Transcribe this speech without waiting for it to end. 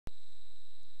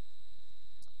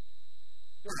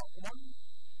morgen,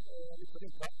 litt på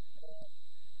vinter.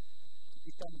 I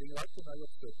stemning i dag, så har jeg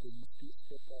jobbsøking spist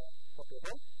på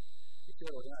kvarteret. I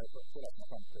 4 år er jeg forelesning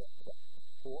frem til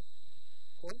på og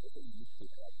så litt tid i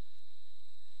dag.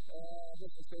 Det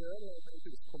som skal gjøre, er at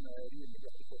jeg kommer rimelig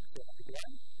godt til folk til å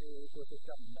gjøre. For å få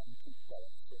frem en toppgave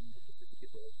som ikke sitter til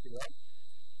i dag.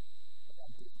 Og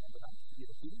den tid som er beregnet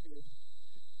 4 tid i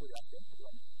forelesning, på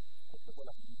den korte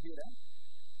forelesningen 4.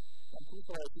 Den to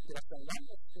så har jeg sitter resten av gang,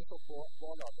 og så står på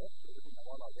valalaget, produksjonen av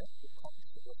valalaget, så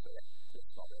kanskje det også er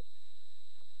kostnader.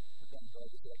 Og den da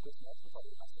hvis det er kostnader, så tar vi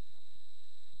det neste.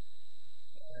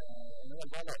 Når det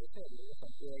gjelder valalaget, så er det jo en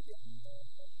egen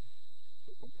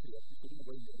konkret, vi skal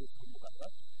gå inn i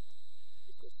risikomodeller.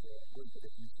 Vi skal også gå inn på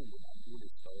definisjonen av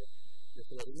bolister og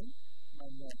restaurering,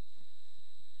 men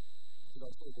så da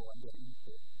skal vi gå en del inn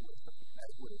på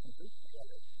boligskonstrukt, når det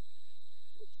gjelder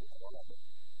produksjonen av valalaget.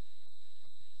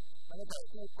 Men det er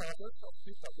en oppgave først, at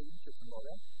vi tar til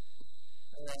innkjøpsområdet.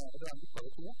 Det er en oppgave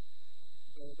 2.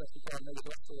 Det skal ta med litt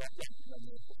rett og slett, men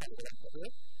vi får ferdig renta før.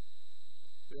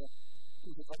 Det er 2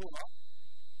 situasjoner.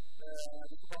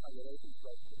 Vi skal ta med det i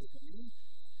økonomi.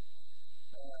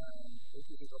 Det er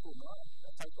 2 situasjoner. Det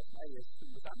er selskap som eier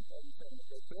 100% av den serien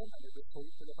før, men det blir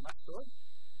solgt til det på neste år.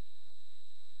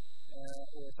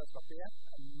 Og selskap B,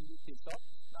 en ny tiltak.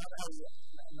 Nei, det er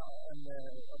en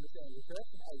administrerende direktør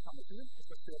som eier 25, og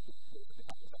skal søke opp til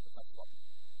 75% av selskapet.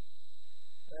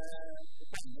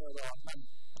 Den gjør da, men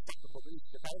setter på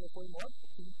bevisste feil og formål, og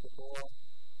knytter på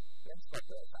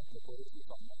regnskapet, eksempler på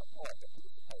utdannet, at avgjør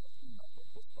bevisste feil og innenfor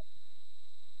kostnad.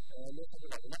 Løsninger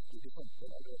er lagt ut i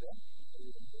fronten allerede, i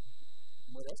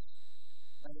morges.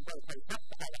 Men bare for å ta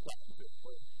det her lagt ut,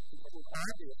 for situasjonen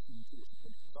er det sin tur som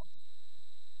interessant.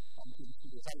 Om til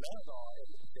store celler, da er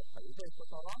det ikke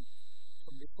periodekostnader,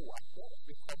 som vi får etter,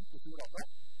 vi kan på storlaget.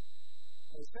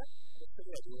 Og så er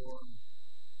det jo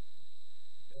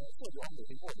andre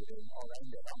ting overføring av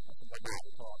eiendelene, som er bare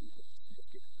å ta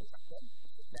utviklingsprosjektet,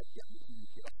 legge igjen litt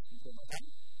ut i resten til meg den.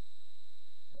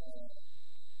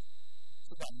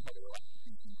 Så den har det jo vært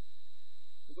uten.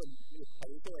 Det går litt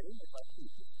periodering, og så er det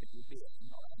typisk prioritering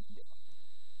av eiendelene,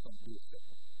 som blir utført.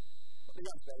 Og det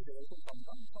gjenspeiler det som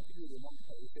sammenheng, så gjør det mange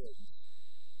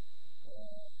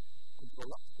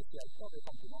perioderingskontroller, spesielt da, det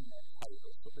kan bli mange feil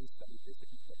også, for hvis det er litt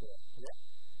knyttet til det.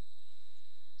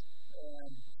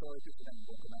 Så jeg kutter den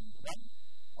på den.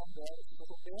 Andre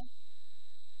situasjon B,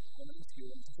 når man ønsker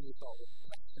en selvfølgelig av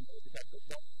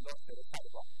universitetet, da ser det feil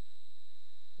da.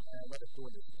 Det er et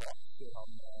dårlig resultat før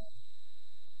han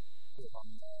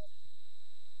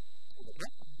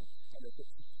overgrep, eller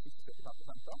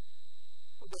 75%.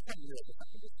 Og det kan gjøre til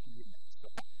eksempel det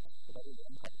styrningsprosjekt, for det er jo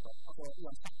en kapital. Altså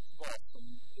uansett hva som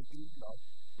er grunnlag,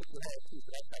 ikke å ha et tid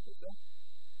for rettferdighet,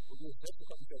 og uansett så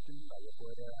kan vi gjøre grunnlaget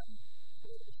for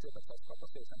kjøperselskapet,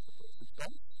 for eksempel for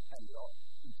substans, eller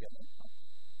inntjening,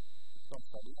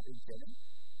 substansverdi eller inntjening.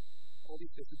 Og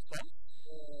hvis det er substans,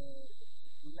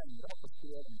 jo lengre på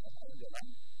størrelsen av eiendelen,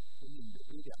 jo mindre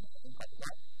blir det med en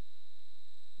kapital.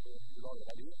 Du lager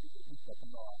verdi, ikke at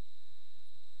den da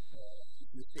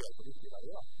ikke ser på riktig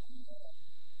verdi,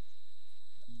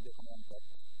 men det kan man eventuelt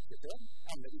ikke se.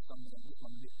 Eller hvis man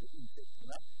lytter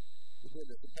innsiktene i det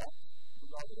resultat, så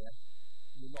lager det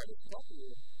normale resultat, og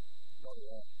lager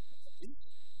det pris,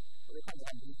 og det kan jo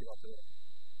hende ikke at det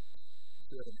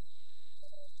større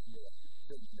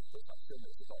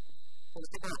resultat. Holde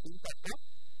tilbake inntekter,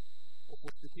 og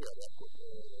forskuttere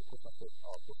kostnader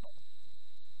av kostnader.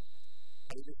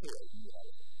 Eller det ser jeg mye her.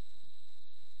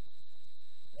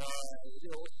 Det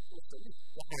er også litt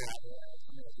det her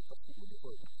som er situasjonen i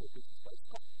forhold til påknyttet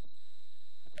skatt.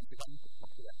 Jeg kan ikke vente på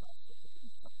at det er her, så det er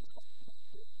utsett i skatten.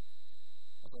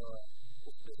 Altså,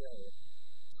 ofte er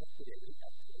skatteregler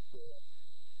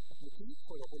et motiv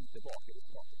for å holde tilbake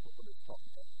resultatet på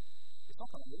resultatene. Vi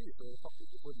snakket om det så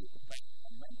faktisk i forrige komplett,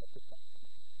 men mener at det er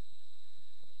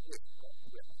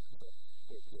problemet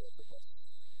for å gjøre såpass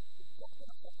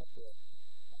oppvaktende at det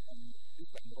en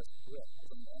utdannet restaurant,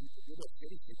 altså en juridisk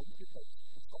risiko med knyttet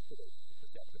til skatteregler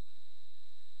spesielt.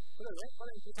 For det var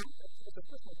det interessant, et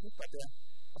spørsmål knyttet til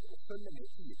at å følge med i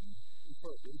tiden i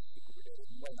forhold til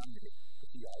risikovurdering var nemlig på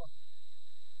siden av.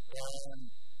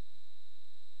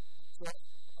 Så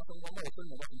altså, man må jo følge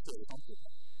med hva som skjer i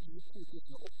samfunnet. I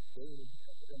 2008,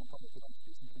 det man kan med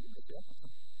finanskrisen som kommunisert,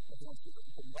 med finanskrisen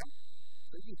som kom da,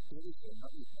 så gikk reviseringen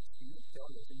av utmerkning til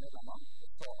alle sine medlemmer og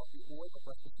sa at i år var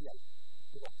det spesielt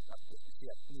direkte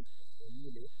spesielt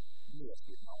mulig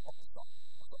nedstyrende av aksjer.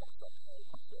 Altså aksjer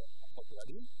kanskje antatt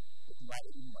verdi, det kan være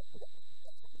innenfor på vakt.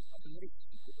 Altså en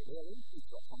risikovurdering ut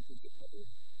fra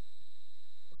samfunnssituasjonen.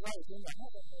 Og så er det sånn her,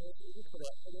 ut på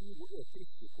det, er det noe økt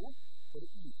risiko for å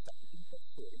utsette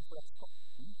inntektsføring for at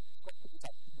skatten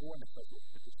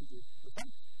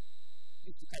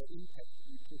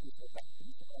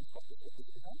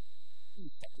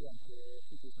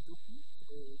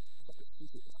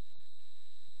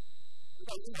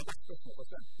har jo ingen godt spørsmål for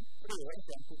studenten, for det er jo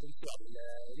egentlig en potensiell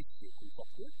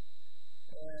risikofaktor.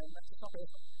 Men så snakker jeg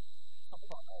samme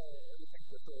barn, og vi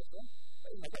tenker så også. Det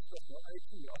er ingen godt spørsmål, men jeg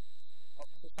tror at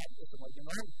så selv også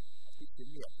marginal, at vi ikke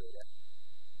medfører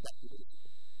dette risiko.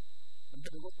 Men det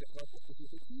har gått fra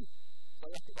 8-10, så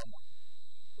har det gammel.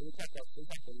 Og vi tenker at for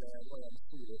eksempel var det en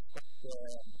stor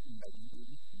skatteomlegging i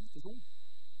 1992,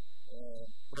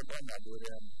 blant annet hvor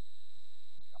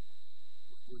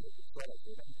svaret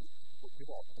til den på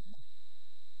privathånden,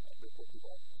 på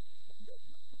privathånden,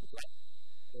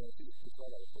 så ikke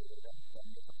svaret for den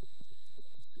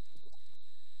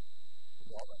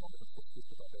da var det mange som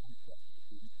fortsatte da det hentet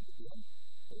i 1991,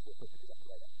 for å få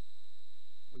 40% av det.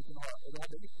 Og det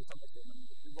hadde litt det samme sted, men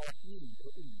det var mindre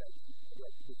omlegging når det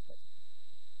gjaldt budsjett.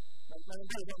 Men det er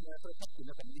jo sånn for å takke inn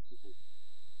dette med risiko.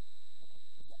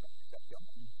 Det er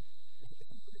ikke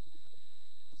sånn for litt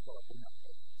svaret på den.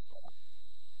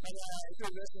 Men jeg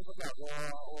tror det er sånn forslag og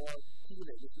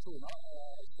tidligere diskusjoner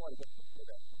svarer godt på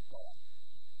det.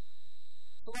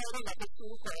 Så var det relativt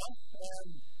stor oppgave.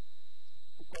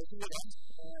 Oppgave 4.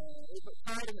 Jeg er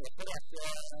ferdig med for at det er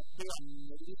en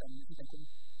liten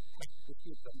komplett og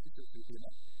styrte utstyrsrutine.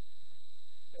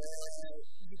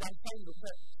 I den senere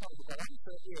samfunnsoppgaven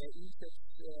så er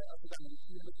altså denne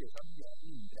rutinebetydelsen mye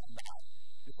mindre enn det her.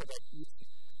 Vi får det utstyrt.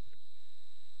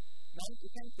 Men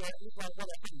jeg tenkte litt hva det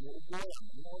handler å gå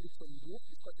gjennom og litt sånn bok,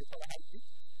 vi skal ikke ta det helt ut.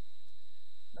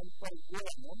 Men bare gå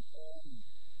gjennom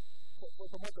for på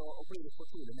en måte å bli litt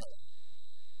fortrolig med det.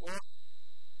 Og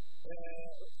det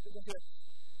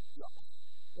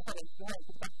har en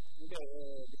komplett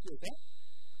beskrivelse,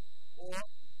 og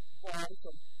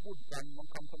liksom hvordan man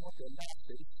kan på en måte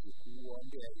lese risiko og en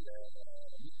del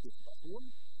nyttesinformasjon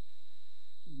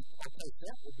ut av pause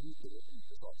og bruke det i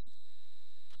besvarelsen.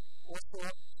 Og så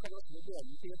skal vi også vurdere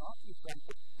den tiden ut fra en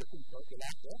 8 punkter til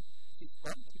lærte,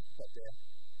 siste knyttet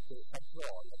til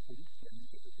sentrale punkter i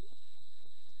nyttesinformasjon.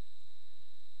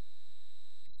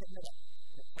 Generelt,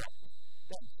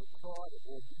 den som klarer å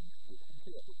bruke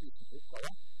konkrete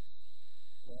opplysningsoppgaver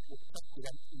og trekke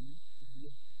dem inn i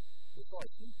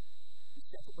besvarelsen, i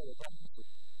stedet for bare ramser.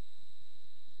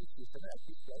 Ikke generelt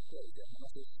ikke, men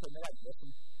altså generelle som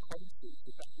kanskje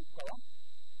ikke trekker oppgaver,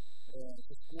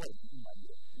 så skårer vi inn i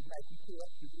det. Vi er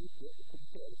konkret til å bruke og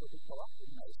kommentere for oppgaver, og vi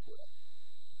er i skåret.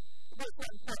 Og bare for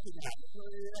en par ting her, så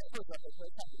foreslår jeg for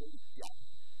eksempel å lytte igjen.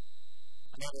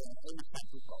 Eller å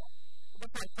utkjente oppgaver. Og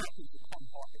bare for en par ting som kan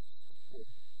ha et på.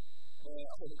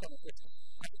 Altså, det kan ikke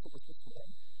stå på spørsmålet.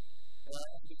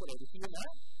 Vi får det rutine,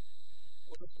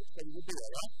 og så skal vi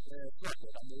vurdere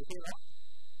svakhetene med rutine,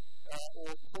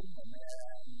 og komme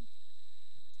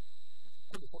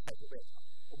fortsatt til bedre.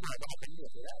 Og hva det har kan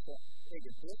medføre, altså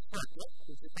egentlig svakhet,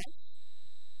 konsistens,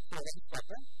 så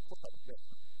regnskapet, fortsatt til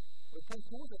bedre. Og i punkt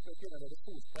 2 så skal vi finne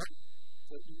reduksjonsplan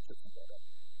for utkjøpsområdet.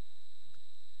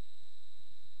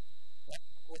 Ja,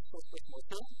 og så spørsmål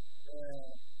 2,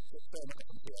 så er det noe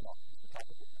som skjer da. Men da er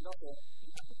det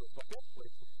svakhet og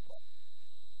reduksjonsplan.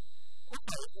 Ok,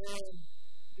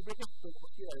 vi blir nødt til å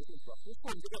skrive reduksjonsplan. Så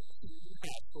får vi det til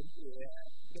her som er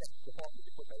greit til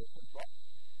faglig for reduksjonsplan.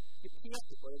 Vi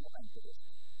peker på det momentet først.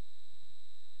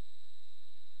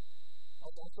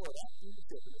 Altså, han står det,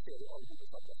 undersøkende ser i alle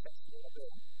hovedsaker 60 år av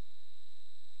døren.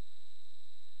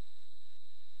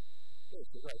 Det er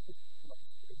ikke bare oppnått,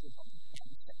 det er ikke sånn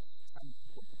 5-6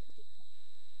 punkter.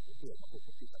 Og det man får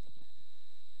på 4 punkter.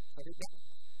 Så er det rett.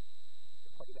 Så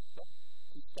har vi dette.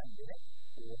 Fullstendighet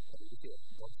og kvalitet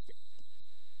ganske.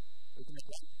 Det er ikke mye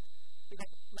igjen. Vi kan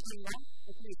med en gang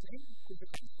opplysning,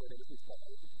 konsekvens og reduksjonsplaner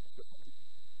i spørsmål 10.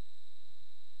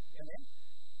 Enig?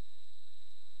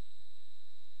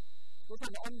 Så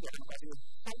er det andre som kan si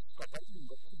selskapet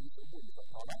inngått pris- og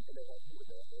bonusavtale, eller av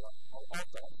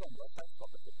avtalen som har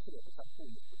selskapet til 3%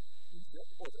 bonusinnsett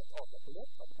over et avtalt beløp,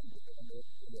 så er det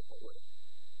i løpet av året.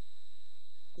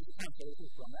 Konsekvenser i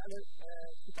reduksjonsplanet, eller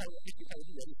ikke tar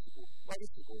vi risiko. Hva er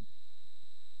risikoen?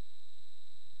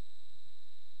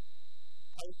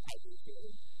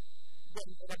 Feilpeilisering. Den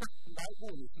rabatten der,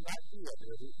 bonusen der,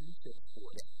 vedrører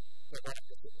innsattsåret. Det er bare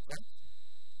 30%.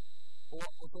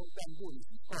 Og så den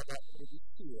bonusen skal da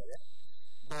redusere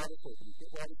vareforbruket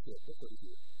og varekjøpet for i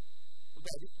fjor. Og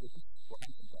det er viktig å huske på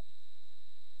hensyn til.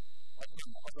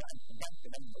 Altså enten vente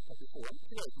lenge på at vi får en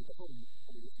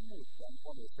kreativitetsbonusen mot den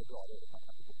vanlige februar over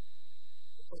 50%.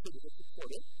 Så er det ikke for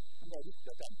det, men det er viktig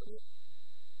at den blir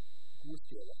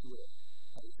godskrevet store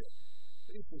perifer.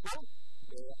 Risiko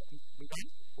blir den,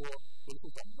 og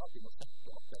risikoen er at vi må sette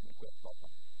at den er kvett bak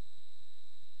den.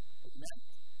 Ikke mer?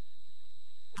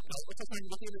 Ok, og så kan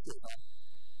vi til det til her.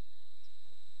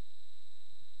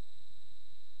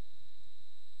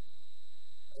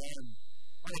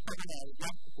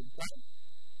 hjertepunkter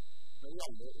når det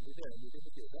gjelder å vurdere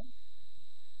identiteten.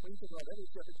 Og ikke bare det, vi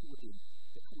ser det to ting.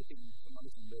 Det to ting som man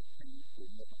liksom bør tenke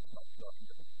om med snart klart.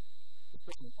 Det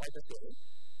spørsmål om arbeidsdeling,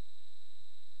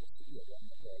 og så gjør det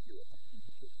med det gjør det.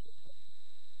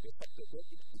 Det sagt at det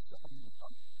viktigste handlingene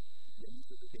i en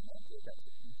uke tingene, det den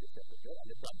som ikke ser på det,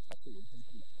 eller den personen som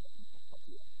kommer til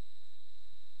partiet.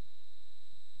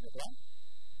 Vet du hva?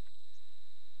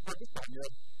 Hva dette han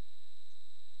gjør?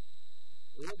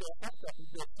 Og det sagt at vi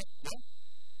bør sette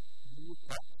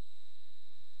mottak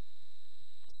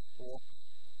og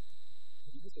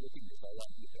vise det tingene seg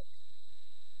igjen i det.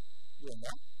 Gjør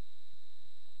det?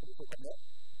 Og vi får komme det.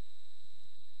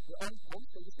 Det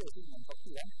ankomst, og vi ser ingen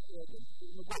fakturer,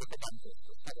 nå går det på bankest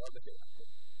og færre arbeidsgivere.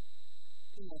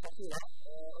 Ingen fakturer,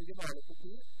 originale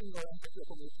kopi, ingen fakturer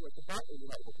kommer ut til hver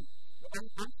originale kopi. Det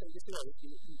ankomst, og vi ser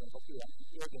ingen fakturer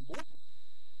i egen bok,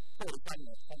 får vi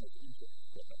penger samme til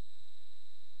innkjøpskjøpet.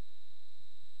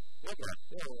 Det er greit,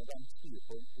 det er jo den styr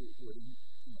på hvor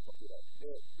ingen fakturer.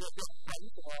 Det er penger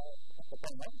som har etter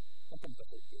penger, som kommer til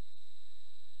folk ut.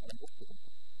 Eller en åtte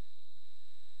punkter.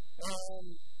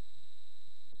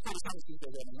 For det samme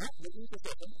studieavdelingene, det er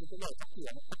innforstått som skal lage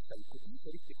fakturene på kopi for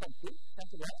riktig konto,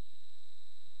 kanskje det.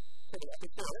 For det etter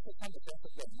så kan det være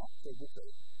problemer for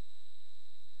bokføring.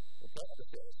 Ok, det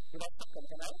føres. Hvordan snakker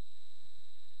man her?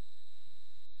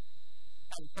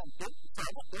 En konto,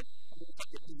 samme måte, og det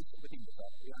takke pris og betingelser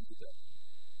i en tid.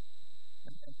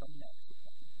 Men en kan mer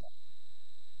sikkert.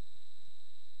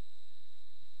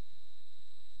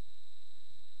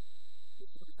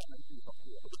 Hvis du sender en god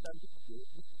faktura, og det er en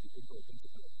viktig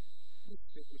kontrollprinsipp. Hvis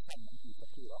du sender en god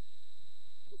faktura,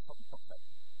 så kan du takke deg.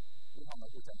 Vi har noe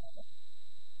godkjennet her.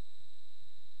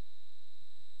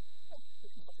 Ja, det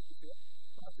er ikke sikkert det.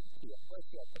 Han har ikke tett på å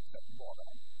se at fakturen var det.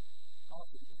 Han har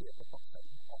ikke tett på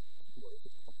fakturen at det går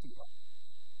i faktura.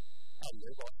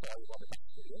 Eller hva det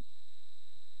beste gjør.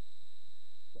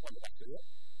 Det aller beste gjør.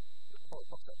 Det tar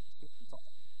fakturen siste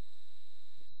sammen.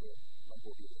 Så man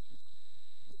går videre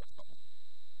i resten.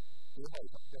 Det har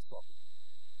jeg sagt, det svaret.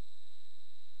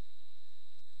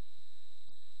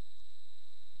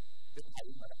 Dette er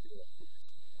jo med rett i det.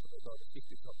 Så det er det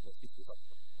siste sagt.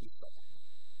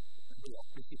 Men det er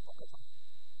prinsippet akkurat sånn.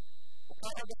 Og hva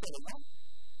er arbeidsdelingen?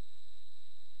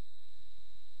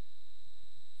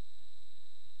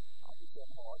 Ja, hvis jeg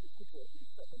har et kontroll i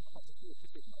stedet, kan jeg ikke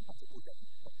bestille meg, kan jeg ikke godkjenne.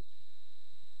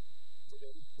 Så det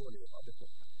er litt dårlig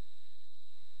arbeidsdelingen.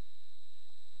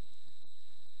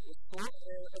 Og så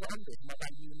er det andre som har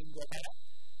vært mye mindre her.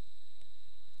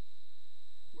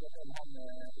 Hvordan er han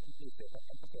utenriksøker,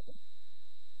 han på stedet?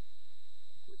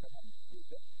 Hvordan er han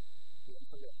utenriksøker? Det er en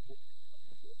forløp bok.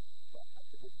 Det er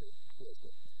etter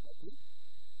bokførsøker.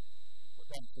 Og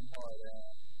den som har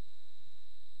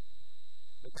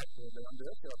betalt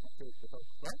leverandør, så er at man skal ut betalt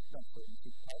for den står i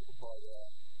sitt her og har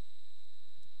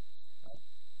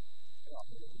ja,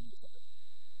 det er undersøker.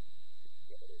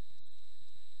 Det er det.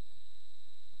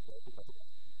 Det er boka til det.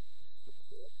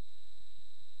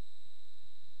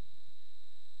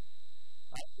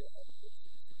 Nei, det er det.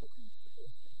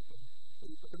 Og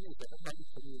i økonomiet er det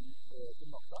litt for mye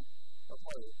makta.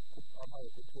 Han har jo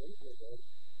kontroll over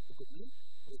økonomi,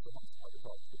 og så han har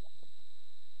betalt til makta.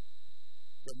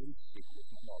 Det er risiko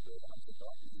som han har ved hensyn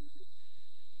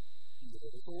i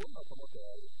revisjonen, og på en måte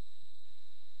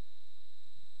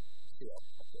ser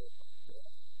at det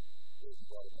er ikke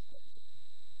bare det.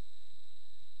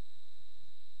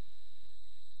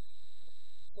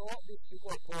 Så hvis vi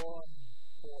går på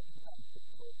intensivt,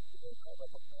 så har jeg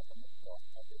fått med meg noe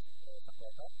av det som er sagt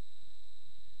her.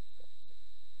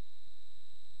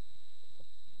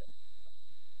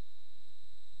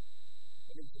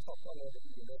 Det er ikke sagt alle det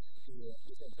uløst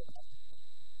i sentrene.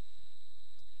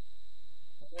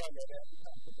 Når det gjelder det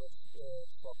intensivt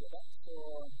svakere, så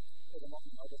er det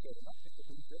mange arbeidsledere etter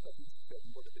punktet at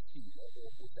innkjøpen både betyr og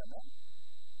godkjenner.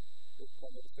 Det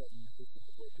kan være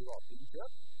for private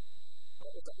innkjøp. Og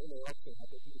det er jo også at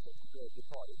det er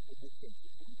betaling og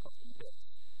bokføringsfunksjon kan kommenteres.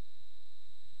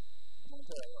 Man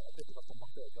ser at dette kan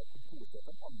kompenseres av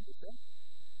kontorsjefen anbefalt.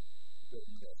 Det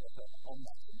er det som er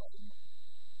annet som er innom.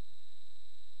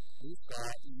 Vi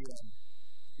skal i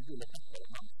gule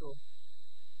petterne, så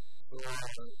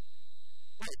er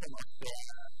det sånn at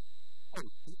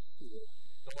alltid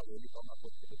så har vi litt annet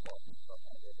for betaling som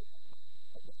er det.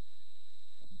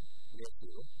 Det er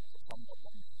jo sånn at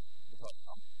man betaler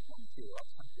dem. Man sier jo at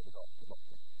senker betalt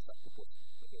tilbake, setter på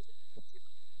det hele oppsyn.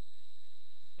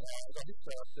 Da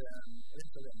husker jeg at det er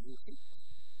en jordskilt,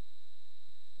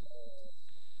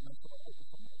 men så var det alltid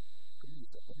sånn at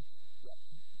kommuniseringen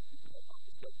ikke er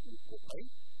faktisk OK,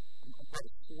 men man bare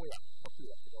så igjen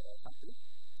fakturen til å være kjempelig,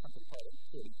 kjempelig så er det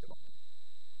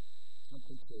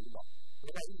i dag.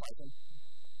 Det var innenfor som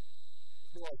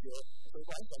det var ikke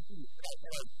en sånn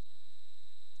utreisning.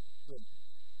 Det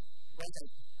var en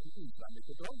utrendig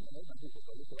kontroll, men det var en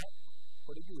hovedkontroll likevel.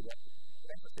 For det gjorde at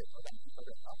rent og slett av den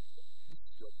utreisningen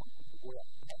visste at man kunne gå hjem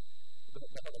til meg. Det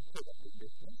hadde en preventiv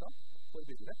virkning, for å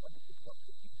bygge dette en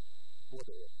oppgavevirkning.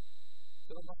 Både år. Så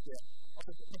det var ganske,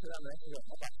 kanskje det er en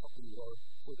grønn at det at vi var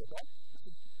forberedt av, men så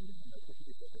kunne det ikke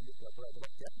vise at det ikke var på vei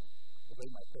tilbake, og det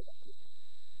var mer preventivt.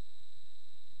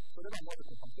 Så det var en måte å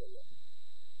kompensere det.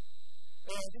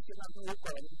 Det ikke den som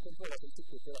oppgaven som kontroller som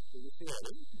sikker til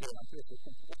aktivisering, det er den første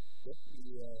punkt 8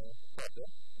 i pratet.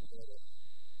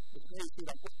 Det er ikke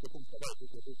den 8 punkter, det er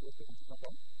ikke 8 punkter som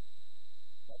kan.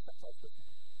 Det er 6 spørsmål.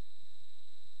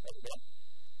 Det er bra.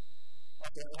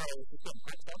 At jeg har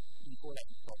systemkort, vi får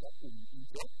regnskaper om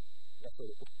inntil. Jeg får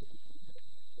 8 punkter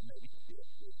som er viktige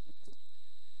i uttil.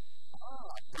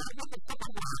 Det er ikke så bra.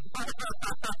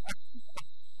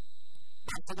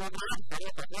 Det er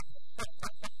så bra.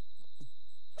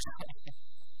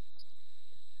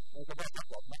 Jeg kan bare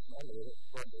snakke om nesten alle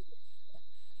vanlige.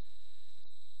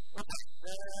 Ok,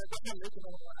 det er heller ikke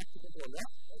noen ekte kontroller.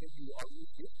 Det er jo all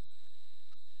utgift.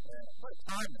 Bare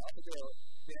tærne, altså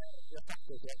det er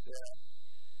faktisk at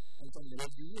en sånn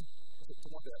revy, på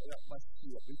en måte, man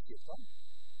sier på utgiftene,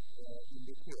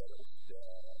 inviterer ofte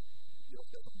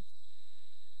sånn.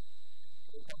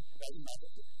 Det er innenfor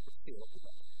å se opp i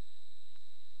det.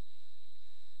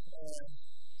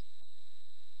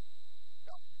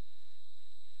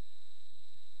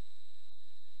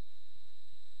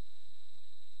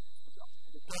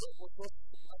 Og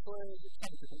så er det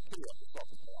kjent til konkrete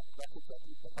statusprogram. Det er fortsatt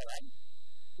ut på terreng.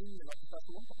 Ingen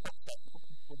administrasjon kan fortsette på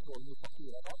kontroll mot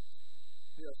fakturer.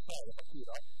 Det gjør flere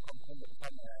fakturer kan komme til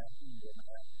samme linje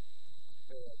med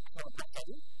samme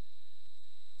plattform.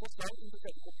 Forslag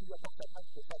interesserte kopi av plattform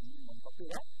på sammen innom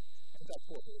fakturer. Det er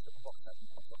påførelse på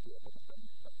plattform av fakturer på den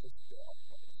første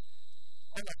avtalen.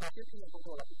 Andre saker ingen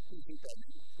kontroller på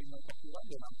tilfeldig innom fakturer.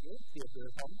 Det er nemlig det bør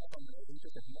sammen og sammen med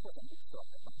interesserte må få en oppdrag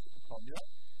som ikke kan gjøre.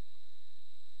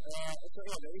 Og så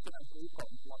er det ikke den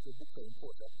oppgaven som at bokføring på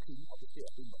seg kun at det skjer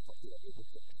under fakturer i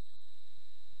bokføring.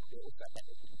 Det er også et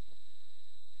veldig viktig.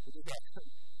 Så det er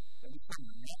den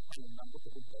sammenheng mellom den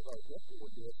bokføringen og det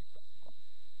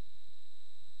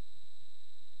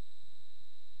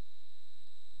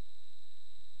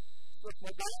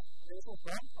spørsmålet det er sånn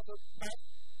at der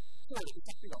får det ikke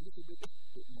sette i gang hvis det blir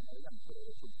viktig når man gjennomfører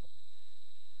resultat.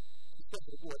 I stedet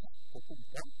for å gå på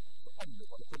punkten, så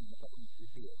anbefaler kommunene at de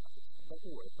ideer. Det er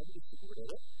året for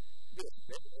risikovurdere.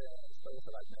 Vesentlig skal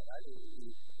også være med her i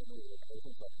den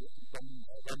organisasjonsverket som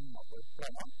danner for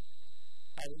trena.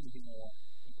 Her er ingenting å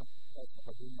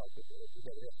ta grunnlag til å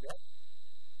vurdere rettighet.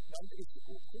 Men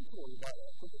risikokontroll bare.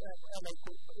 Det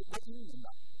er ingen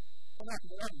der. Og når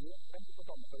det er endelig venter på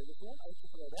sammen for revisjon, er ikke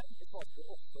for det. Det svarer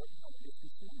også en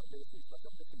diskusjon av revisjonsverket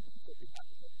om det finnes ikke til her.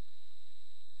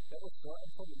 Det er også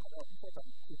en fordel med at vi får ta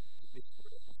en kort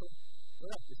risikokontroll. Det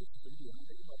er alltid ikke så mye, men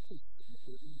det er bare positivt med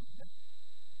teoriene.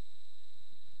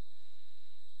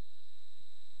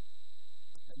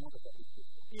 Det er noe som er viktig.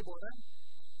 I både,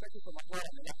 så er det ikke som at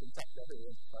varene er konseptet av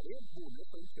høyhetsverdi, bonus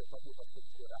og innkjøp av botaksett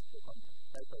går etter kan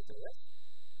velferdsøyes.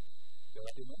 Det har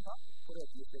vært innom her, for å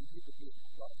utnytte en lite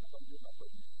prisklare som kan begynne for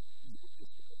en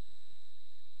livsrisiko.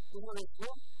 Så har vi også,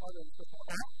 har vi en spørsmål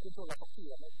A, kontroll av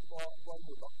fakturene var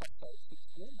motlagt fastsatt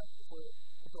 6 år, men for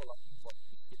kontroll av var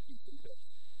ikke priskontroll.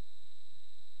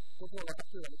 Kontroll av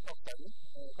fakturene i fastsatt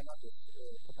kan være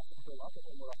på kontroller, så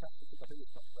må det være fast til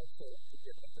kapitalismen for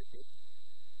ikke effektivt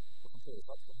og som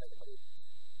forutsatt som hele har gjort.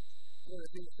 Det er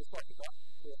det fineste svartet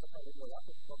det er for å gjøre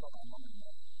det, så kan man mange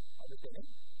avdeling,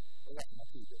 og det er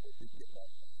naturlig å bygge det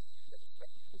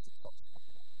på sitt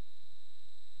sakspakker.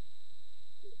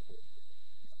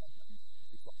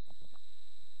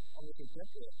 Alle tiltak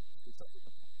er sitt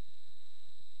sakspakker.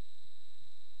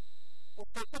 Og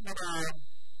så kommer det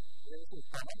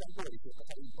revisjonsplaner, den går ikke å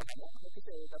ta inn på her nå, men det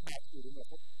er det her styrer med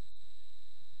opp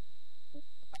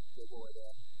etter vår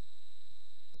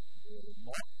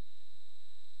mat,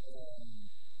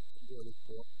 som går ut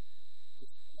på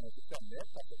systemlighet,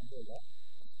 etter kontroller.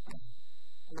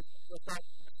 Og så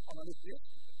analytisk,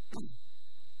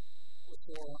 og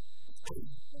så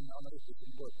en analytisk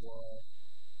som går på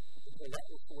kontroller,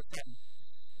 og så kommer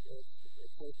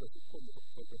forespørsel kommer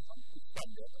på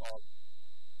systemlighet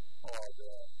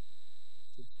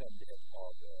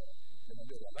av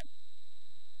leverandørene.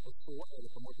 Og så er det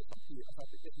på en måte samtidig, altså at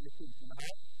det som er punktene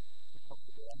her, det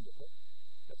passer på endre på.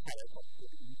 Det tar jeg tatt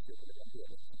både innkjøp og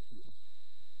leverandører samtidig.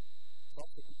 Så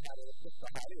dette her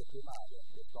er jo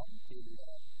primærrestand til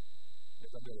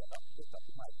leverandørene. Dette er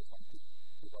primærrestand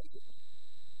til varekjøpene.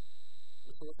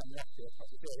 Og for å komme rett til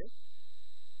klassifisering.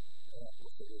 Og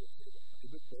så videre. Vi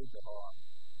brukte ikke å ha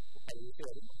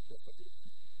periodisering og spesialisering.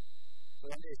 Så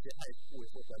den ikke helt god i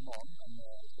forhold til en mann, men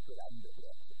så får det endre på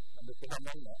det. Men det kan være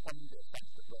mange andre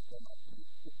eksempler på at denne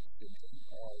oppstilling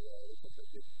av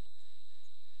resursstyrt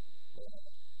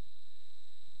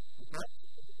opplært,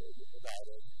 og der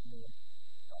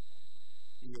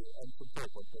i en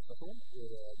kontrollkonsentrasjon hvor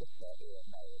dette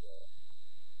mer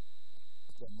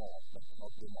mat, men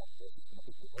at det mat og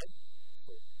systematikkkontroll,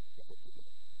 så jeg får ikke det.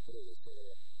 For det så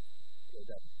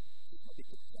den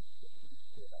systematikkkontroll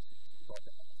det bare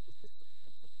den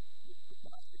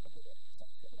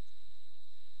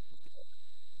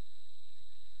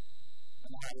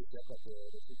men her er ikke at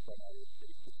det systemet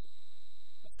riktig.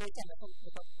 Men så kan jeg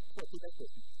få til dette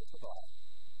så da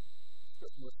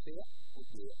spørsmål C og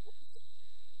D og D.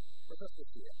 For første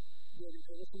C, det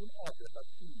revisjon avgjørt at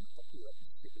ingen faktorer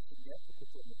ikke blir signert på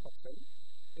kontroll med plattfølgen,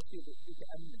 betyr det ikke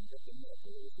endring dette med på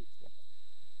revisjonsformen.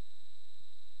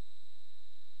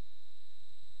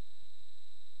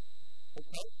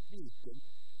 Ok, hvilken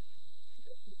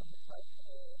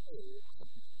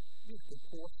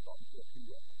påstand er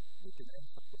truet? Hvilken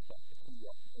påstand er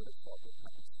truet når det skal til at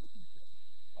man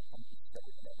ikke skal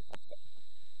med det plattfølgen?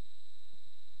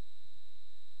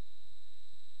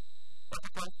 Hva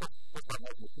er påstanden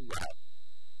er truet her?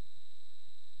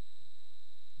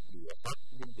 Vedtatt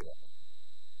myndighet.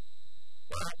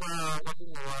 Hva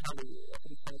begynner å ha at vi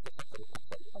kan ikke sette det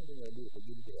plattfølgen? Hva begynner å lure på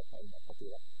myndighet av denne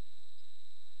papiret?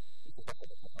 Ikke sette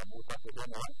det plattfølgen mot at det er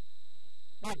noe.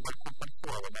 Når man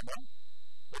kompenserer med det,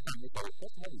 og kan vi ta ut det,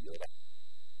 så må vi gjøre det.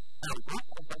 Ergo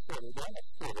kompenserer vi det med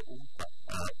større omtale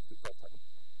av situasjonen.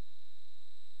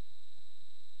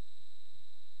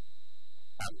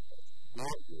 Det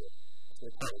gjør så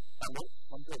det tar ut.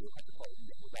 Man bør jo kanskje ta ut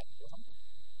mye modell for ham.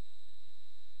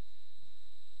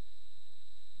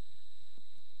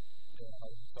 Det har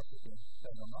vi faktisk en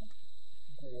spennende.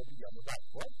 Gå via modell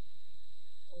for,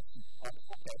 og si at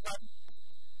opplevelsen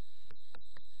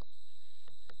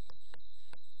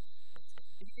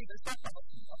I tillegg starter man å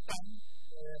si at den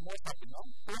målsettingen,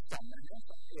 påstandene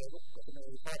som er oppe som er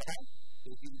i fare her,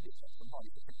 det er bildet som har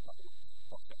ikke sett på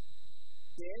det.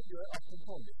 Det gjør at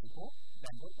kontrollrisiko,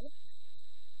 den går opp.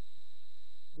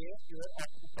 Det gjør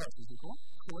at kontrollrisiko,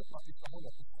 for at vi skal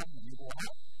holde på samme nivå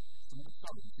her, som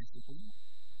kontrollrisiko,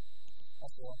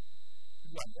 altså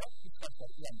uendret, vi skal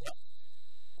være uendret,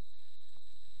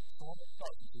 så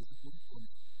kontrollrisiko går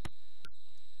ned.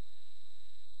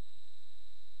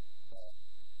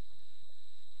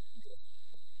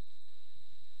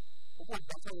 Og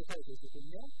hvordan så vi feilrisikoen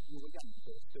igjen? Jo, vi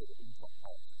gjennomfører større omfang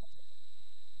av situasjonen.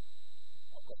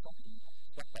 Akkurat som vi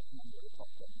starter som man gjør i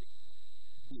plattformen litt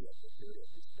bedre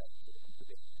teoretisk den for å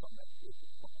konkludere sammen med et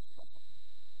utfordrende situasjon.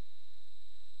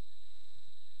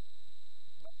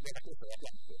 Det er ikke så jeg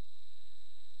gjennomfører.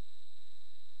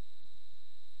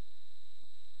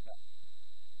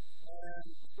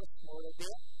 Spørsmålet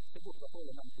det, så bort fra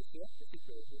forholdet mellom system, det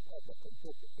sitter jo ut av en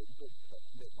påpekning på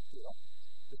det fakturer.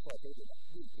 Det svarer følgende,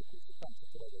 hvilke konsekvenser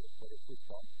for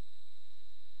ressursene,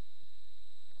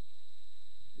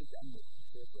 hvilke endringer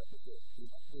for å besøke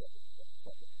dine øvrige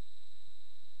stater.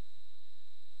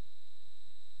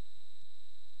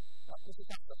 Ja,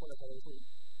 konsekvenser for revisjonen.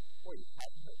 Oi, her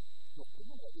er noe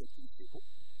med det risiko.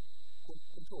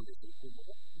 Kontrollrisiko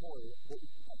må jo gå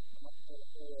ut med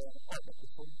arbeidet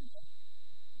for mye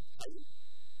feil.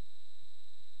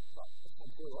 Som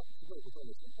prøver, så går det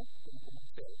kontrollrisiko opp, så man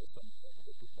kommenterer det som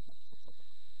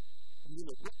vi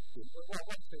ville gått inn, og hva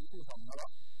er det to sammen da?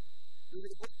 Vi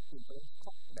ville gått inn for å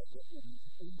kartlegge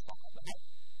omfanget av det her.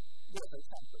 Det er for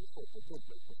eksempel å få på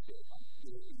dobbeltposterene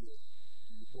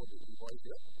både i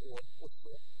varighet og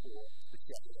også på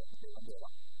spesielle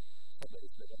leverandører.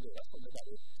 Leverandører som er der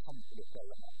i samtidig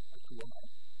stellene av to og mer.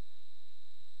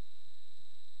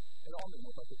 En annen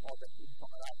måte at vi har dette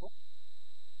omfanget her på,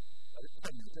 det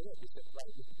kommer til å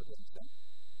være litt på tjeneste.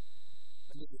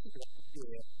 Men det er ikke sikkert at det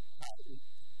er her ut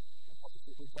at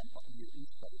det er omfanget at det blir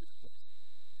utstedet viktig.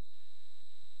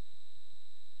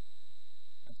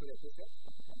 Men for det er ikke så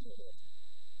kan vi gjøre det.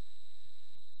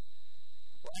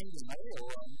 Og endringen er jo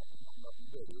at vi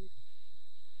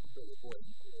bør jo gå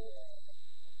inn og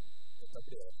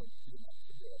etablere sånn klimat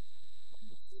som det kan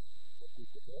bli så god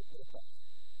til det er klart.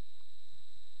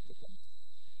 Det kan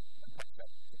en pakke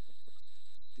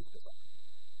styrke seg.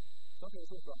 Så kan vi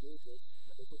så fram det utøys,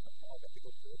 men det er sånn at man har veldig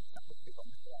godt til å kjempe til å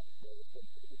være flere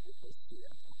punkter og for å se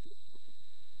en papir.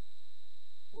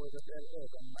 Og det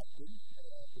er en merking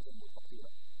til den mot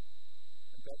papiret.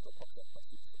 Men det er å pakke en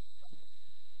papir.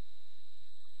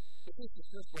 Det siste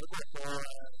spørsmålet går på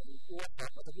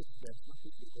årsak at det er som er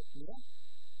tydelig på styret,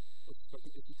 og så skal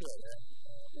vi flere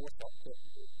årsaker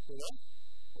til det,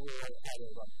 og her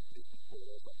det ganske litt på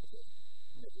årsaker til det.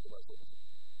 Det burde være sånn.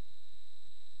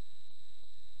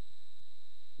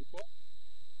 Hvorfor?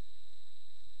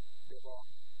 Det var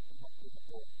en masse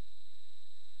på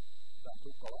den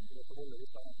oppgaven, det var holde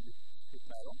litt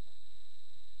mer om.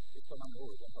 Vi skal nemlig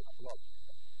overgående på laget.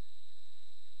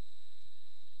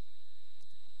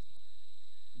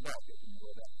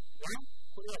 Lagetområdet. Ja,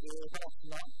 hvor vi balansen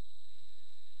da?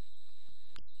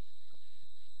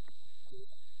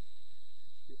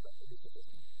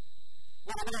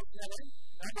 Hva balansen det?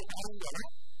 Det det andre.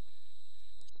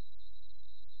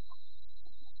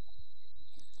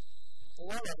 Og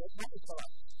hva det som skal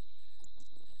være?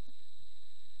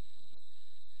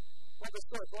 Hva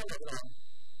består på alle grad?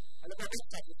 Eller hva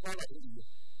består på alle grad?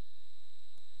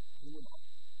 Kroner.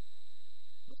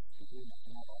 Norske kroner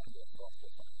som har andre grad på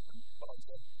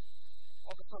balanse.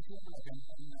 Og det skal kroner en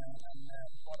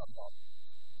balanse.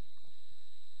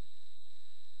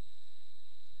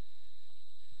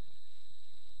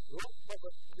 Jo,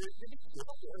 det er viktig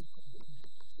at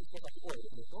vi skal ta til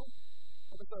året litt nå.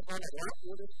 Og det står på alle grad,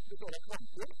 og det består av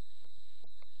kvanter.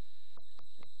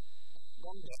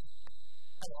 Ganger.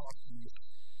 Eller av aktiv.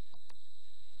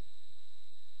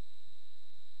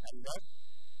 Eller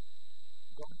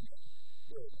ganger.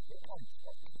 Det er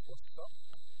ansvarskostnader.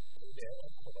 Det er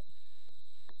på det.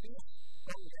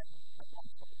 Ganger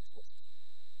ansvarskostnader.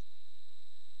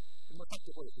 Vi må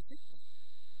tenke på det til sitt.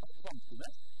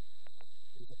 Kvantumet.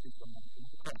 Vi må tenke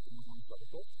på kvantumet.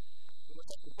 Vi må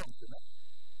tenke kvantumet.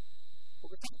 Og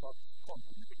vi tenker at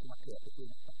kvantumet ikke markerer på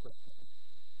kroner akkurat.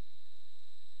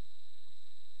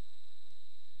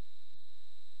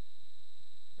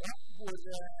 Ja,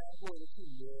 hvor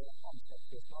tidlig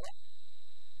ansvarskostnader,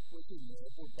 hvor tidlig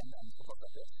hvordan den skal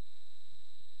fortsette.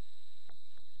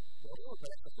 Det er jo ikke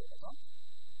rett å spørre, sant?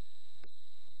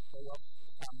 Det er jo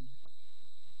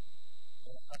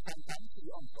fem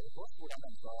tidlig ansvarskostnader, hvordan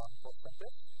den skal fortsette,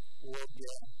 og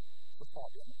så tar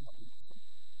vi en matematikk som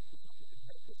vi snakker til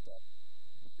helt til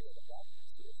det bedre der,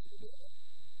 så det skal vi bedre.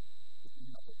 Det er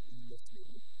innenfor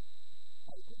investeringer.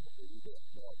 Her er det noe vi vet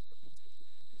med avsatningspolitikk.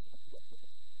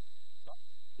 Ja,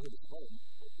 det er ikke bare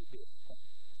noe vi vet om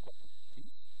kvartid,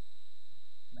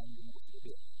 men vi må også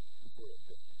vite i forhold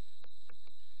til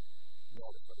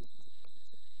realverdipolitikk.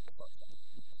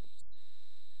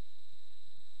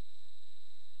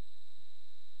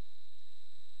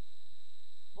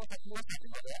 Hva slags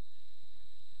målsetting var det?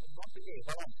 Det er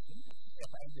balansen, det er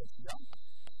på en del siden,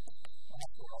 og her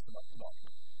står det altså lagt lag.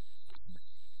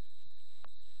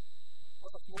 Hva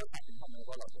slags målsetting har vi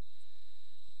balansen?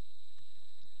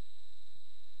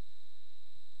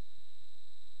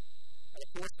 Eller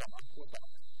påstander.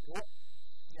 Jo,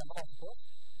 en balanse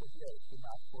og det er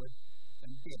primært for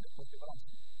den bedre første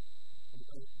balansen. Og vi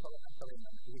kan ta det enda inn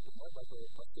med det hit bare for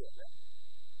å plassere det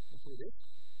metodisk.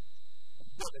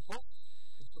 Både på,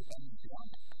 det står på en siden,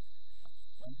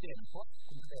 og en del på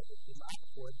konkrete primært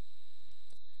for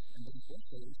en balanse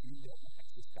så er det ikke mulighet med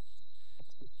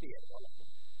eksisterer balanse.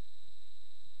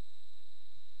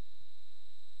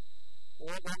 Og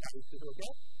hva er det til dere?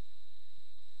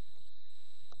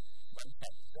 Balanse.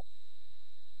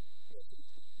 Det er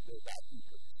viktig. Det er der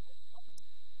utøvelse.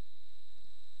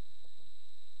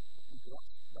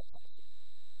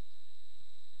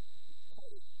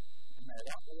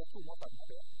 Og to måter med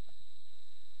det.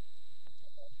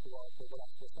 På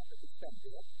balansekostnader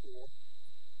bestendighet og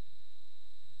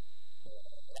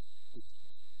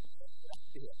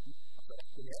rettigheten. Altså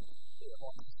rettighet.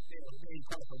 Det er det vi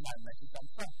kaller for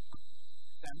nærmeeksistenser.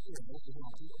 Den er jo også sånn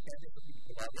at det er så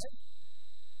viktig å være.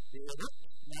 Det er det.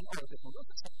 Men av og til må vi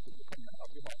også sette det kan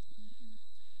at vi har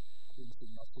sin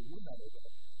signasjon eller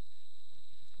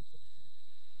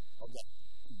av det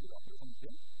individuelle sånne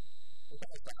ting. Og så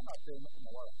er det at det må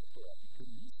være forstå at vi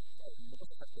kunne vi må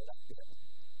også sette rettighet.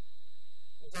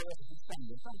 Og så er det også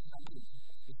fullstendig sånn at den blir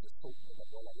ikke så til det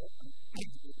å lage, men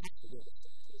vi ikke det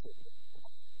for å se det.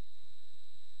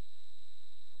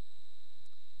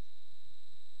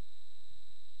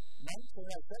 Men som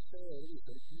jeg har sett, så er det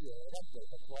viser ikke mye renter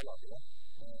for kvalagere.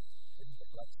 Det er ikke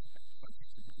slags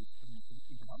kvalifiseringsbedrift som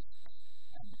utenlands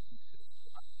enn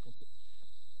konflikt.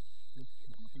 Slik er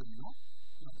det naturlig nå,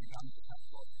 sånn at vi kan ikke tenke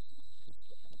på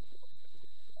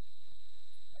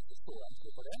så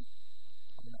ønsker på det,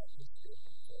 og det er viktig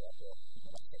for at det må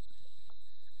være helt.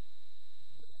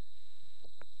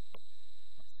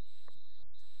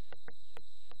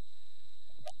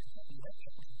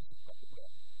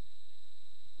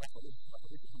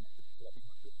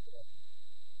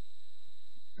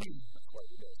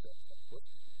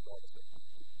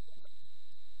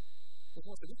 Det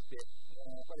som også er viktig,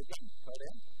 bare gjenta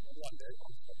det, når vi gjelder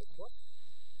anskaffelseskostnader,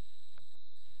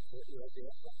 så det at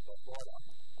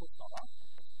varene kostnader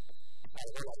per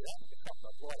rålager bekrefter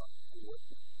at varene går opp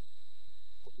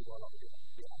på totalageret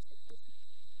i anskaffelseskostnader.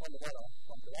 Alle varer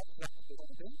kan til hvert slett til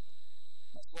sånne ting,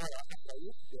 mens varer etter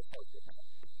gjort det salgskostnader.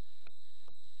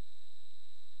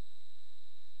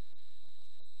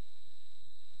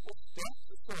 Ofte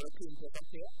så står det kun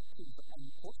presentert kun som en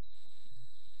post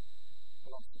på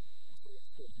balansen, og så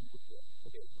står det en borte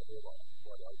fordelt på råvarer,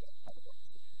 bare arbeid eller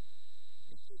balansen.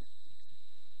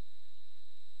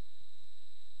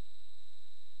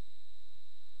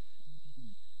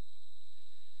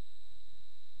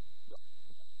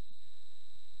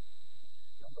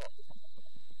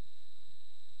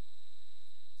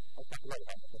 Jeg kan ikke lage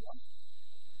her med den.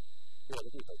 Det er det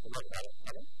ikke å lage her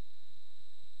med den.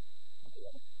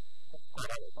 Hva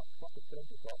er det faktisk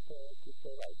strømmer på at det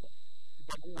skal være sånn?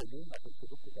 Det er gode grunner til å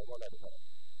dukke på hva det er.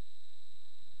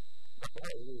 Derfor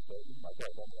har jeg jo ikke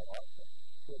innmerket hva man har.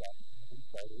 Så det er en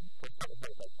særlig for å ta det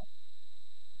sånn.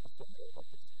 Og sånn er det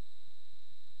faktisk.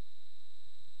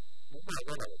 Men hva er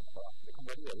det da? Det kan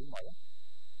være gjøre innmerket.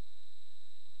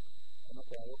 Men at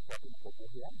jeg har gjort vært inne på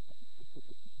god igjen, det er ikke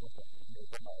noe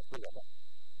som er større det.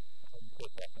 Det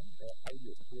er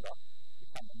heilige metoder. Det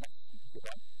kommer nesten ikke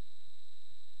den.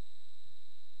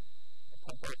 Jeg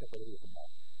kan ta det på det som er.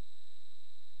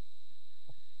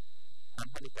 Han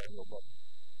har litt av en jobb også.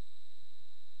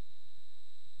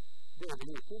 Det er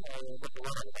vel ute når dette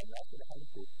var det denne, så det har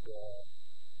litt ut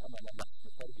en av de mest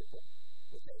med farge på.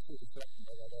 Det er 2013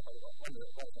 når det har vært alle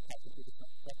varer som har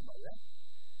 2013 var det.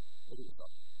 Og det er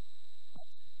sant.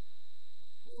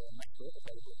 Og mest så er det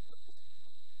farge på.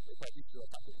 Det er hvis du har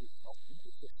tatt 2018,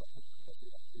 hvis du har tatt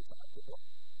 2018 etterpå,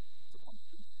 så kan du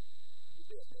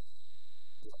vurdere det.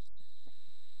 Det er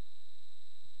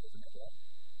som er det.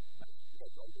 Men det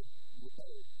er aldri mot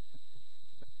deg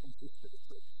om siste litt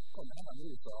så kommer denne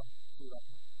nye fra Soran.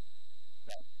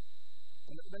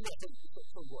 Men det er sånn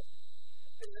går.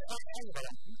 Det er en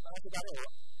varianten, men altså der er jo,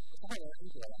 og så har jeg en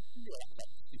varianten, det er rett og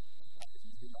slett sykt.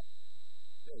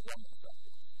 Det er jo gammel slett.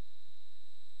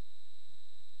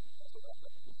 Altså det er rett og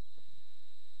slett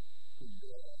kun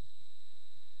det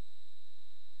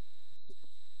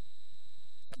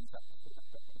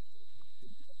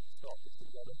statisk til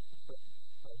det det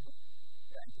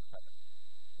er enkelt her.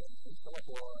 Det skal være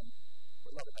på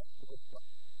laget her på Røsta.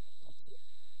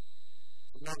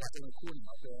 Så lager jeg en koning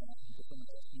til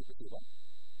sånne slipetyder.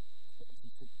 Det er en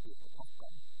fotbord på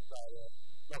tankene. Der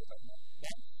lager jeg med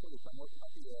den, så lukker jeg måten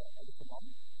at de er litt for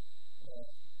mange.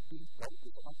 Bilter opp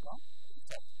på tankene. Det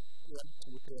er 1, 2,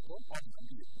 3 på, og andre kan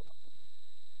bli på tankene.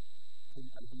 Kun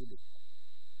eller bilig.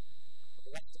 Og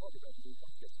det rette var det bare en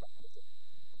ganske spekler. Det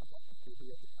er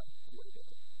ikke en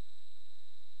kvalitet.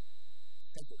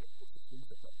 Tenk på det, hvordan funnet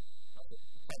det. Altså,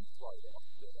 tenk var det at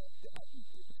det er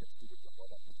utviklet et stort og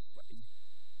bare verdi.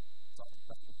 Så det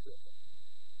er ikke det.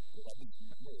 Og verdien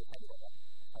må jo heller være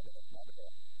nærmere det.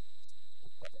 Og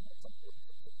det er en sånn måte.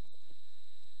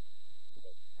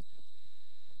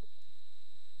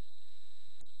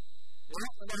 Ja,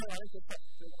 men det har jeg ikke sett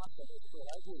til det meste. Det står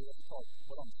her gode resultat på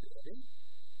balansegjøring.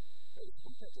 Det er ikke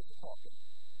konkret resultatet.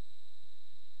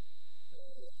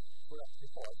 For at vi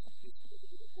har faktisk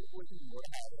å unngå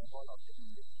det her varelaget i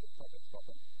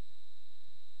opptakelskapen.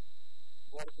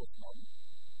 Varekostnaden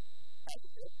er det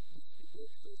viktig å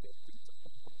se ting som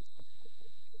faktisk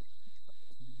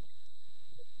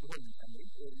beholdningsendring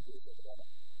er ikke det det er.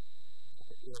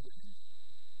 Det er det.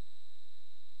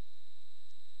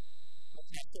 Men så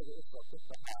ser vi også at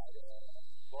dette her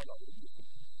varelaget er ikke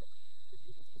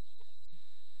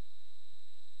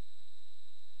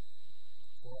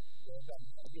og den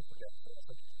hypotensen er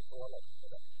faktisk på varelaget med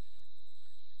det.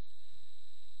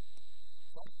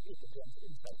 Så hypotensen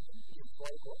innstillingen i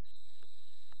varekost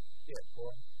er på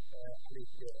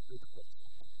like utkost.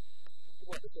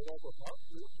 Hva er det for varekostnad?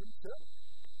 Jo, før.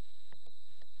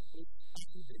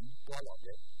 Endring på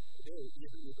varelaget. Det er jo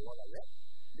i varelaget.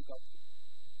 Slik at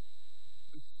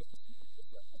utkosten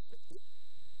ikke er effektivt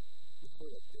i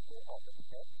forhold til å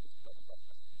avvekte utkosten.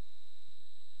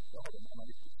 Da har vi en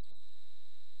analytisk.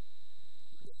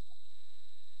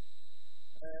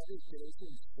 Hvilke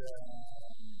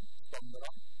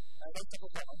revisjonsstandarder. Jeg vet at man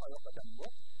har jobbet den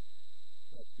godt.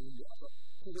 Det er mulig. Altså,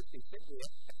 hovedprinsippet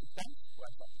er eksistens og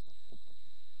erstatning.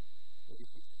 Det er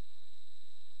viktig.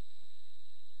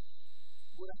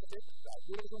 God rettesett. Det er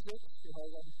god revisjonsrett. Vi har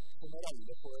den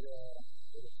generelle for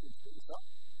revisjonsbeviser.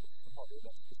 Så har vi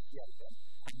den spesielle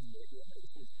hemmelige i en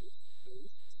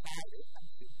revisjonsbevis. Særlig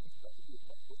hensyn knyttet til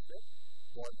uttransporter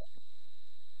varelager.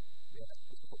 Det er en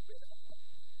ikke fått bedre hensyn.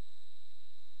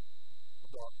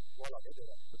 Da varelaget er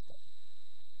det første.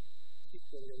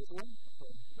 revisjon,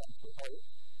 som Venstre har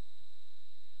gjort.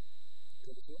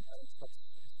 Revisjon en slags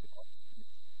estimat.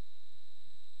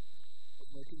 Og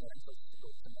som ikke en slags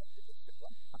lovsennert i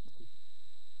Forsøkland, kan det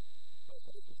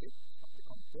være litt sitt, at det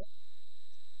kan ikke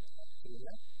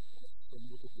friere, og som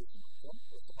motopplysning også,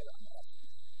 og så har det en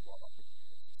varevartig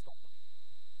standard.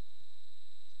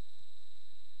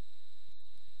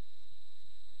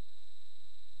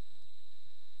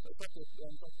 Så jeg har tatt opp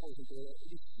en slags oversikt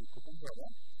risikoområde.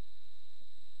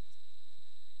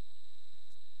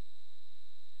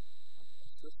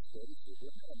 Største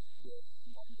risikoen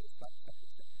mange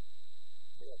sterksettelse.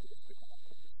 Så det dette kan være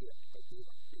komplisert på et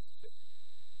uvannskriftet.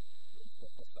 Det skal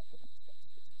sette på en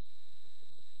sterksettelse.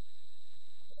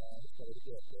 Det skal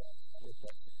redigere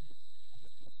overførselen.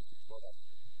 Så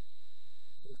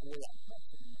det går igjen med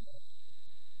som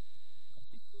kan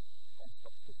sitte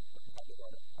vannskapskriftet. Det kan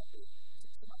være at det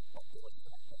systemantpakke og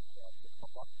systemantpakke og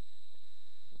pappa.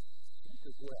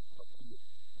 Det går igjen på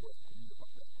 10 år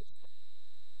kommunebankkriftet.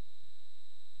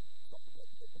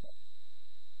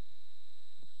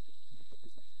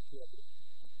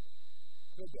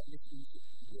 Så det litt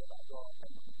usikt i det der, da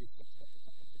kan man ikke sette det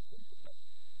på kompetens.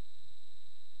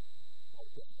 Og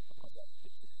det kan være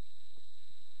litt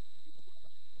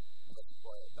og det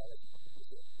var der litt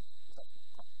komplisert.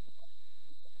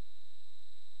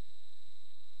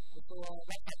 Og så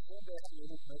hvertfall det henger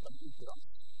mot med den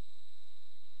utdanning.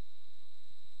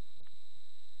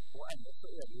 Og ellers så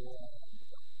det jo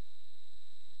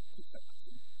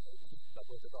tilsettelsen knyttet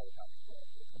både da og her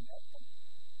som jeg kan.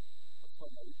 Og så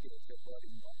kan jeg ikke se på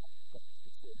ringa at det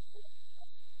står på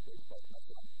det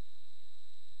utvalgsmessig.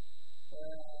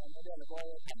 Når det gjelder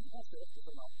bare penger, så det ofte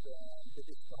sånn at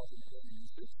bedrifter har sin egen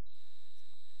institutt.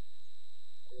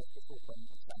 Og jeg skal stå på en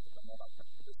eksempel på at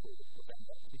det står på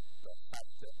penger knyttet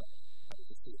særlig til det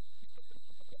står knyttet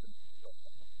til akademisk.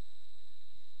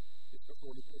 Vi skal stå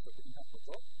litt på innhentet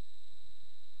også.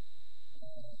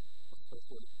 Og så skal jeg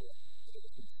stå litt på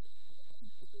revisjonslivet.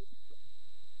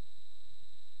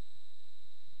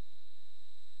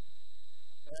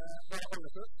 Bare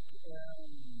aller først.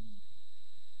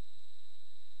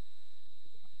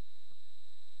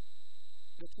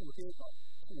 Det to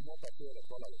måter å gjøre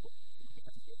tallene på.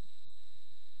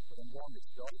 Og den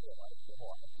vanligste er å ha et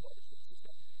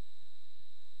tallesystem.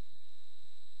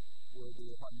 Hvor vi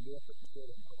har en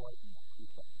løpesystem av varden og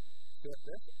kvote.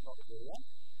 Søtes, navigerer,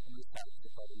 om vi selv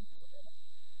skal ta det ut fra det.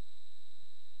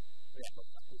 Og jeg har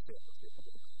snakket til å slippe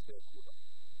det til koden.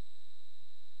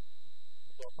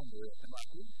 Da kan du til hver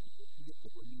tid vite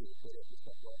hvor mye teoretisk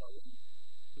at du har en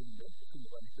kunde. Det kunne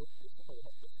være 98, så har du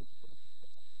hatt det slikt på det.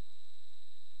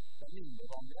 Det mindre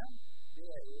vanlige, det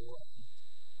jo at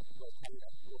du har kallet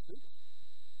en årsut.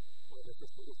 Og det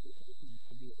første årsut er det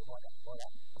hvor mye du har en bare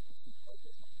en faktisk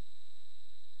arbeidsmann.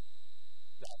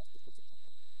 Det det ikke sikkert.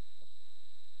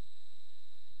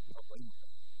 Det bare innenfor.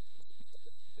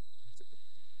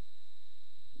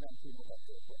 Men til noe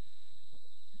det på.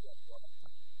 Det bare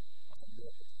at han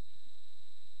løper.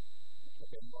 Og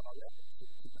den bare løper.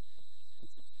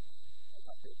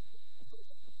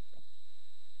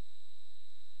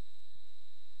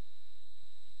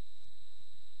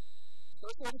 Så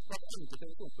det er litt enkelt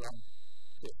en kontoen.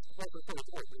 For å få et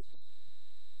overblikk.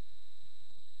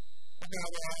 Og her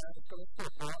skal vi se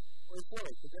på, og i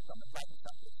forhold til dette med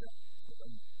verdenssettelse,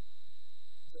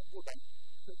 så hvordan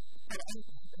er det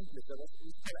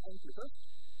enkleste,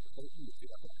 så skal vi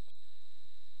utvide det.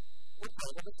 Og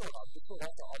her består altså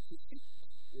av fysikk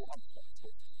og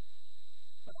anslagsforsk.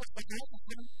 Men også her så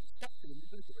kan vi starte inn i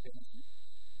brukerbetegnelsen.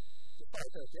 Så skal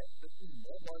jeg søke, det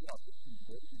under var altså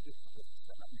under i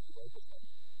brukerbetegnelsen, men ikke bare på sånn.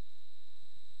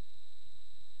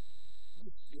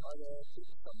 Hvis vi har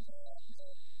titt som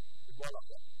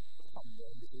uvalget, så kan vi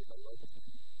bruke det på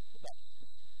sånn. Og der er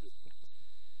det.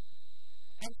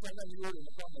 Hent med den gjorde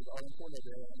med planlegg av en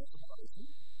forelede nasjonalisen,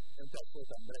 eventuelt få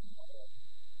den beregning av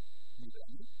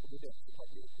nyberegning, og det så tar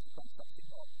vi konsekvenssetting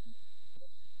av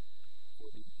for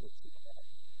de utstykkene her.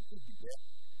 Tidligere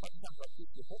har vi nevnt at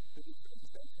tidligere hopp til utstykkene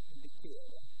som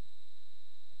indikerer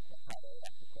at her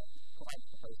rett og slett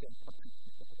forventninger i stedet for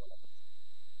utstykkene på det.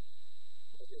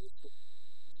 Og det stort.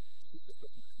 Siste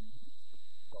spørsmål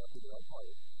skal til å ha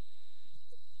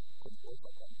kommet på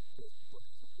årsaken til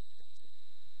forskningsutstykkene.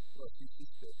 Det var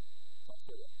siste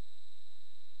transferet.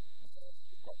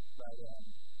 Der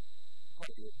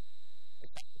har vi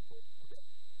eksempel på det.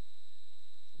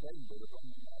 Det inngår jo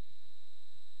blant annet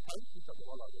helt ut av det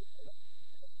var laget med det.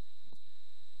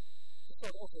 Så står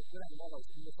det også at det var laget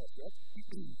som undersøkjøp,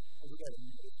 og vurderer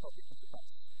en stadig konsekvens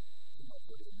som er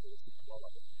for det undersøkjøp var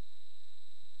laget.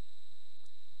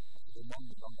 Altså det er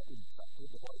mange ganger omsett,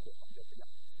 det var ikke sånn det er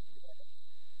begjent.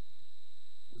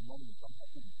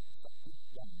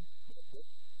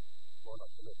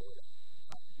 får lov å gjøre det.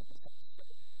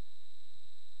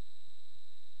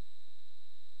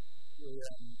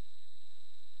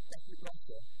 Den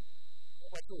konkurranse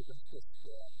var så den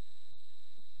største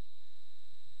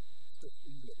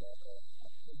innlegg av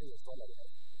nye svalere,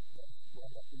 hvor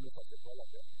han var underfatte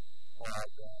svalere av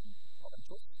en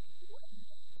kiosk og en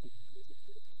kiosk.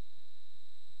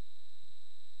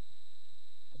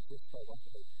 En kiosk var ganske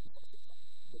høyt i faktisk.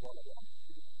 Det var det han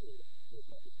skulle gjøre, det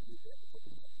ble litt mye for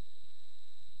konkurranse.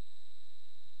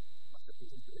 Man skal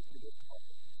ikke ikke ha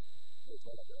det. Det er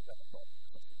svalere av denne planen.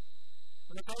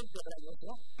 Men det tar ikke det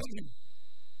også.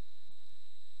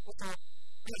 Og så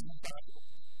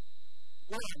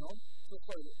går gjennom, så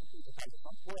skal vi ikke fortelle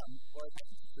sånn. Går gjennom var det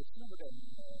tekniske sluttene, og den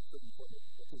slutten for det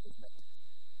 2000 meter.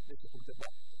 Det er ikke fullt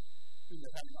tilbake. Under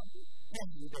tegningen, men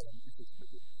vi ber om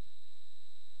utsiktsbetyr.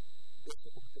 Det er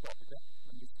ikke fullt tilbake til,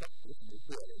 men vi starter som vi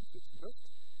bør i utsikten først.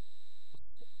 Og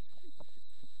så kan vi faktisk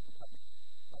ikke tegning.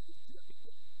 Det er viktig å fikk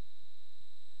det.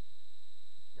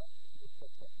 Ja, det er ikke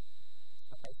det.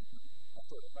 Jeg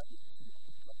står det veldig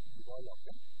i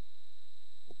varelagen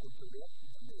og kontrollert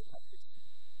med mer teknisk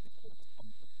i forhold til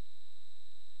andre.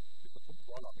 Hvis jeg kommer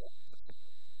på varelaget,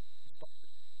 så starter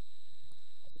det.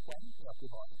 Altså poenget er at vi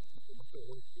har ikke noe å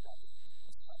holde i verden.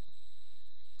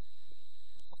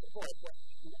 Altså hva er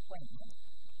poenget?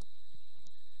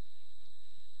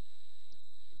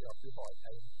 Det er at vi har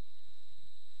en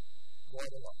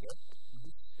varelager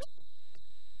liste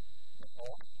med A,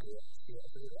 B, C og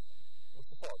så videre. Og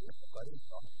så har vi en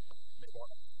karina med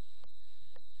varer.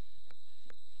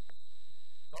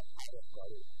 Da er det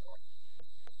karina.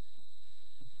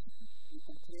 I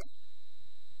punkt 3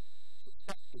 så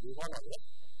starter vi varelaget,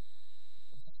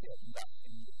 og så ser vi der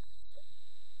en ny liste.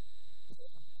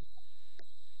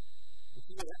 I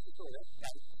 4 så står det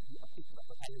der i artikler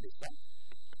på telelisten.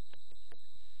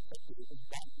 Setter vi en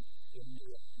gang en ny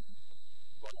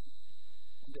varelaget.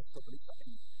 Om det står på lista en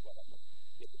ny varelaget,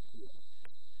 det betyr det.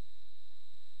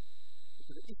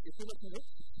 Så det er ikke så lett noe.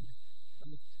 Men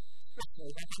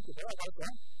spørsmålet kan tenke på er altså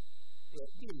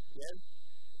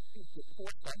hvilke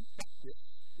påstand vekkes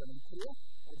gjennom 3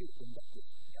 og hvilken vekkes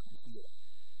gjennom 4.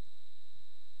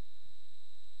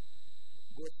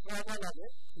 Går fra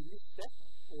varelaget til liste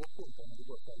og påstandene vi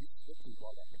går fra liste til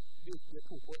varelaget. Hvilke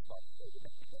 2 påstander er det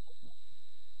vekkes gjennom 4?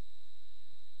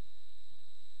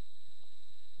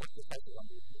 Første stedet kan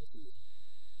vi si